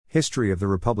History of the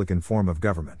Republican form of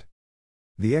government.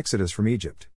 The Exodus from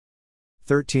Egypt.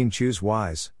 13 Choose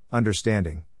wise,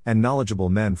 understanding, and knowledgeable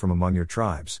men from among your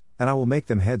tribes, and I will make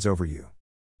them heads over you.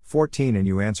 14 And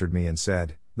you answered me and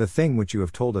said, the thing which you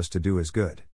have told us to do is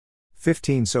good.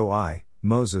 15 So I,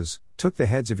 Moses, took the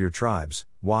heads of your tribes,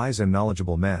 wise and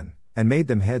knowledgeable men, and made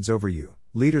them heads over you,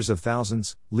 leaders of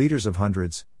thousands, leaders of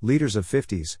hundreds, leaders of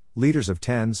fifties, leaders of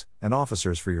tens, and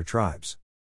officers for your tribes.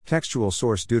 Textual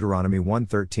source Deuteronomy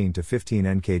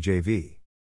 1:13-15 NKJV.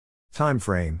 Time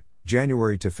frame,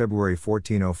 January to February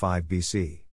 1405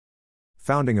 BC.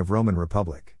 Founding of Roman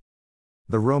Republic.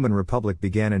 The Roman Republic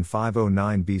began in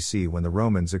 509 BC when the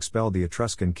Romans expelled the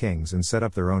Etruscan kings and set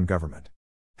up their own government.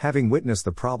 Having witnessed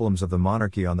the problems of the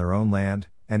monarchy on their own land,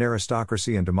 and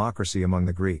aristocracy and democracy among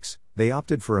the Greeks, they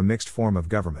opted for a mixed form of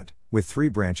government, with 3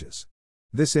 branches.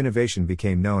 This innovation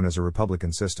became known as a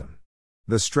republican system.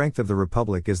 The strength of the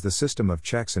republic is the system of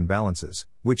checks and balances,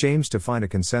 which aims to find a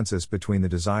consensus between the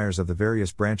desires of the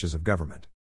various branches of government.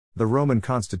 The Roman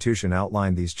constitution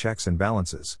outlined these checks and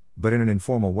balances, but in an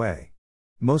informal way.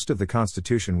 Most of the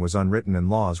constitution was unwritten and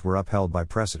laws were upheld by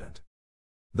precedent.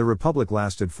 The republic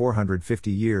lasted 450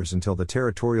 years until the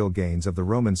territorial gains of the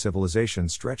Roman civilization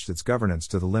stretched its governance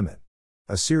to the limit.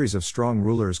 A series of strong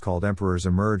rulers called emperors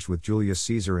emerged with Julius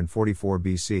Caesar in 44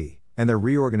 BC, and their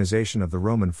reorganization of the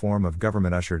Roman form of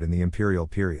government ushered in the imperial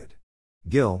period.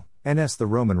 Gill, N.S. The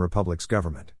Roman Republic's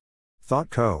Government.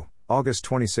 ThoughtCo, August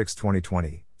 26,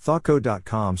 2020,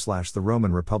 thoughtco.com/The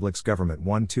Roman Republic's Government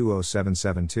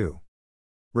 120772.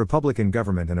 Republican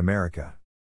Government in America.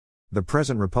 The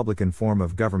present Republican form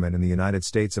of government in the United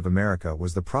States of America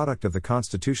was the product of the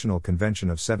Constitutional Convention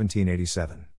of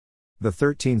 1787. The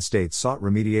 13 states sought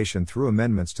remediation through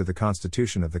amendments to the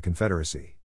Constitution of the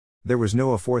Confederacy. There was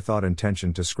no aforethought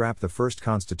intention to scrap the first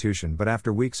Constitution, but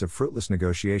after weeks of fruitless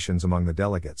negotiations among the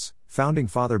delegates, Founding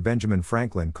Father Benjamin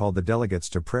Franklin called the delegates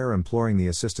to prayer imploring the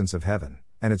assistance of heaven,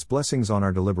 and its blessings on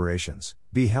our deliberations,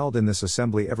 be held in this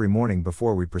assembly every morning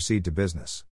before we proceed to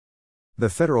business. The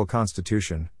Federal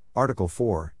Constitution, Article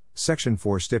 4, Section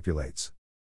 4 stipulates,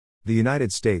 the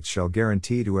United States shall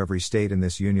guarantee to every state in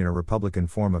this Union a republican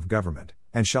form of government,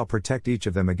 and shall protect each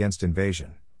of them against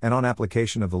invasion, and on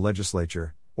application of the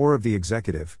legislature, or of the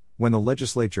executive, when the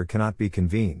legislature cannot be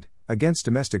convened, against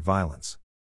domestic violence.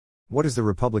 What is the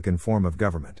republican form of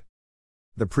government?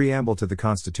 The preamble to the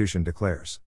Constitution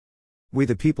declares, we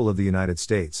the people of the United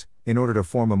States, in order to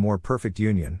form a more perfect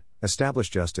union, establish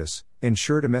justice,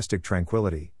 ensure domestic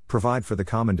tranquility, provide for the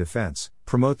common defense,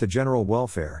 promote the general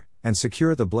welfare, and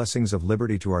secure the blessings of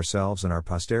liberty to ourselves and our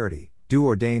posterity, do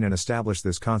ordain and establish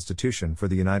this Constitution for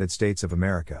the United States of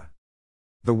America.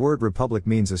 The word republic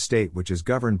means a state which is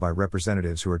governed by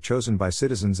representatives who are chosen by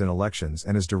citizens in elections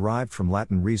and is derived from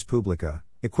Latin res publica,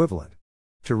 equivalent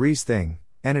to res thing,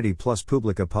 entity plus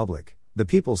publica public, the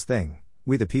people's thing,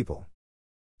 we the people.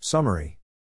 Summary.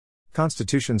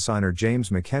 Constitution signer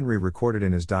James McHenry recorded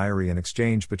in his diary an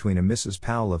exchange between a Mrs.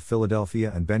 Powell of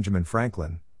Philadelphia and Benjamin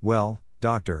Franklin, well,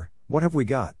 doctor, what have we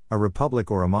got, a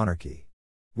republic or a monarchy?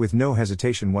 With no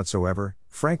hesitation whatsoever,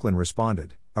 Franklin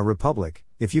responded, a republic,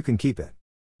 if you can keep it.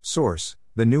 Source,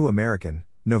 The New American,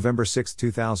 November 6,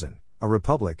 2000, a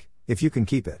republic, if you can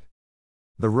keep it.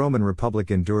 The Roman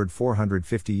Republic endured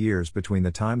 450 years between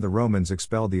the time the Romans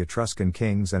expelled the Etruscan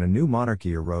kings and a new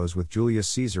monarchy arose with Julius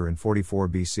Caesar in 44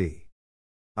 BC.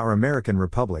 Our American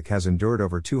Republic has endured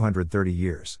over 230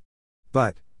 years.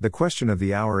 But, the question of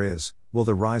the hour is, will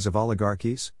the rise of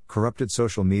oligarchies, corrupted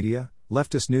social media,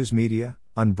 leftist news media,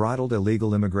 unbridled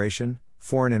illegal immigration,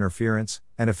 foreign interference,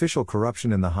 and official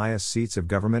corruption in the highest seats of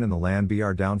government in the land be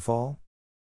our downfall?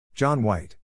 John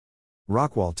White.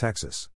 Rockwall, Texas.